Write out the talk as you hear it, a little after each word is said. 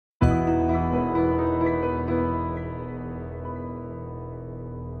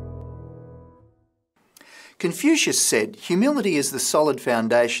Confucius said, "Humility is the solid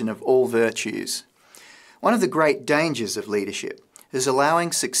foundation of all virtues." One of the great dangers of leadership is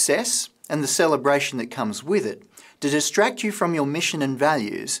allowing success and the celebration that comes with it to distract you from your mission and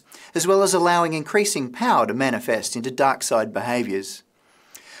values, as well as allowing increasing power to manifest into dark side behaviours.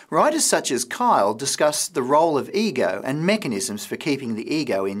 Writers such as Kyle discuss the role of ego and mechanisms for keeping the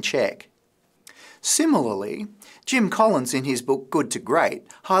ego in check. Similarly, Jim Collins in his book Good to Great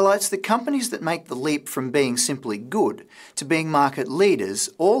highlights that companies that make the leap from being simply good to being market leaders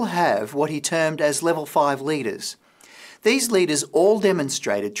all have what he termed as level 5 leaders. These leaders all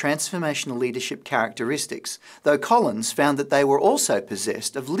demonstrated transformational leadership characteristics, though Collins found that they were also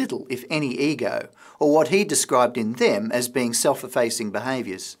possessed of little, if any, ego, or what he described in them as being self-effacing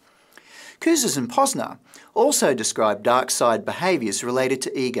behaviours. Kouzes and Posner also described dark side behaviours related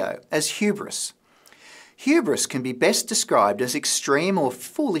to ego as hubris. Hubris can be best described as extreme or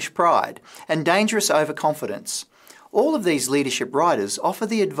foolish pride and dangerous overconfidence. All of these leadership writers offer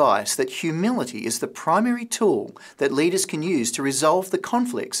the advice that humility is the primary tool that leaders can use to resolve the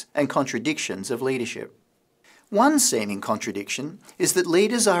conflicts and contradictions of leadership. One seeming contradiction is that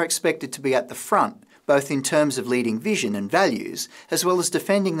leaders are expected to be at the front, both in terms of leading vision and values, as well as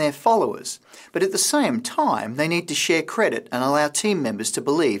defending their followers, but at the same time they need to share credit and allow team members to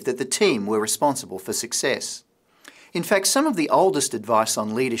believe that the team were responsible for success. In fact, some of the oldest advice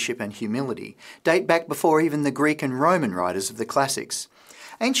on leadership and humility date back before even the Greek and Roman writers of the classics.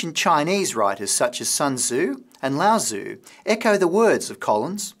 Ancient Chinese writers such as Sun Tzu and Lao Tzu echo the words of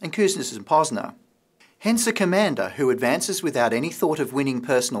Collins and Kouzes and Posner. Hence a commander who advances without any thought of winning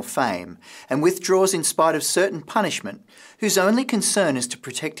personal fame and withdraws in spite of certain punishment, whose only concern is to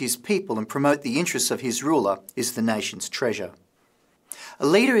protect his people and promote the interests of his ruler, is the nation's treasure. A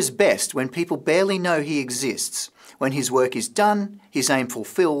leader is best when people barely know he exists. When his work is done, his aim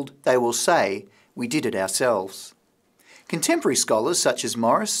fulfilled, they will say, "We did it ourselves." Contemporary scholars such as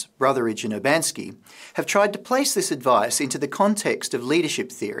Morris, Brotheridge and Urbanski have tried to place this advice into the context of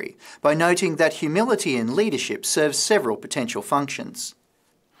leadership theory by noting that humility in leadership serves several potential functions.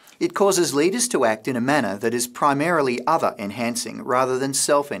 It causes leaders to act in a manner that is primarily other-enhancing rather than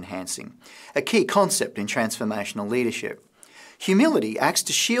self-enhancing, a key concept in transformational leadership. Humility acts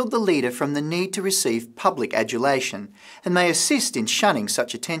to shield the leader from the need to receive public adulation and may assist in shunning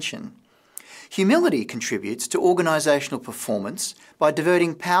such attention. Humility contributes to organisational performance by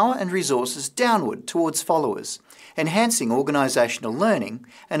diverting power and resources downward towards followers, enhancing organisational learning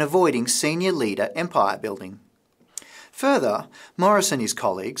and avoiding senior leader empire building. Further, Morris and his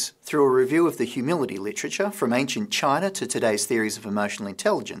colleagues, through a review of the humility literature from ancient China to today's theories of emotional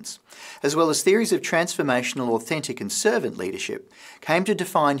intelligence, as well as theories of transformational, authentic and servant leadership, came to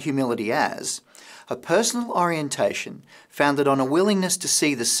define humility as a personal orientation founded on a willingness to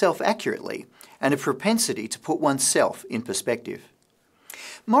see the self accurately and a propensity to put oneself in perspective.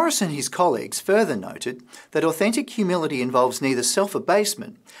 Morris and his colleagues further noted that authentic humility involves neither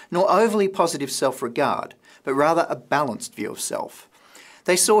self-abasement nor overly positive self-regard, but rather a balanced view of self.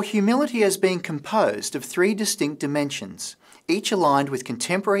 They saw humility as being composed of 3 distinct dimensions, each aligned with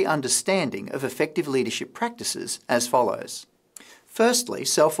contemporary understanding of effective leadership practices as follows. Firstly,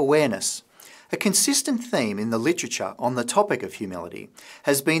 self-awareness. A consistent theme in the literature on the topic of humility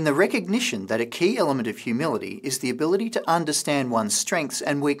has been the recognition that a key element of humility is the ability to understand one's strengths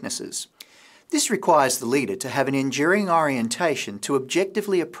and weaknesses. This requires the leader to have an enduring orientation to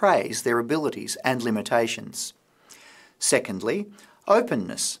objectively appraise their abilities and limitations. Secondly,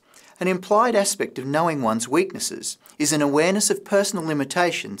 openness. An implied aspect of knowing one's weaknesses is an awareness of personal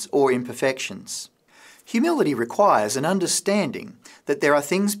limitations or imperfections. Humility requires an understanding that there are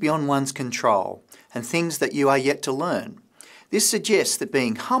things beyond one's control and things that you are yet to learn. This suggests that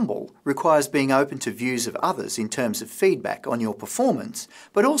being humble requires being open to views of others in terms of feedback on your performance,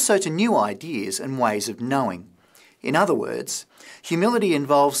 but also to new ideas and ways of knowing. In other words, humility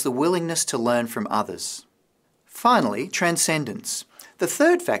involves the willingness to learn from others. Finally, transcendence. The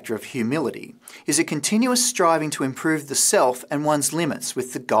third factor of humility is a continuous striving to improve the self and one's limits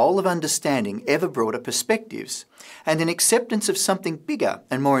with the goal of understanding ever broader perspectives and an acceptance of something bigger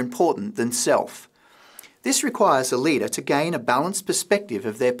and more important than self. This requires a leader to gain a balanced perspective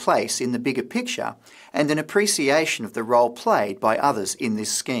of their place in the bigger picture and an appreciation of the role played by others in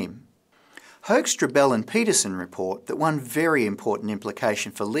this scheme. Hoekstra, Bell and Peterson report that one very important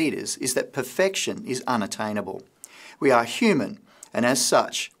implication for leaders is that perfection is unattainable. We are human, and as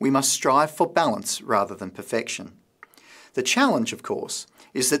such, we must strive for balance rather than perfection. The challenge, of course,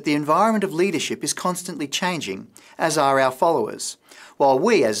 is that the environment of leadership is constantly changing, as are our followers, while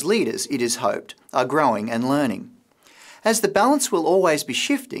we as leaders, it is hoped, are growing and learning. As the balance will always be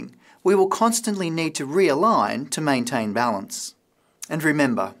shifting, we will constantly need to realign to maintain balance. And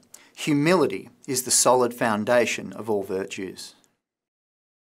remember, humility is the solid foundation of all virtues.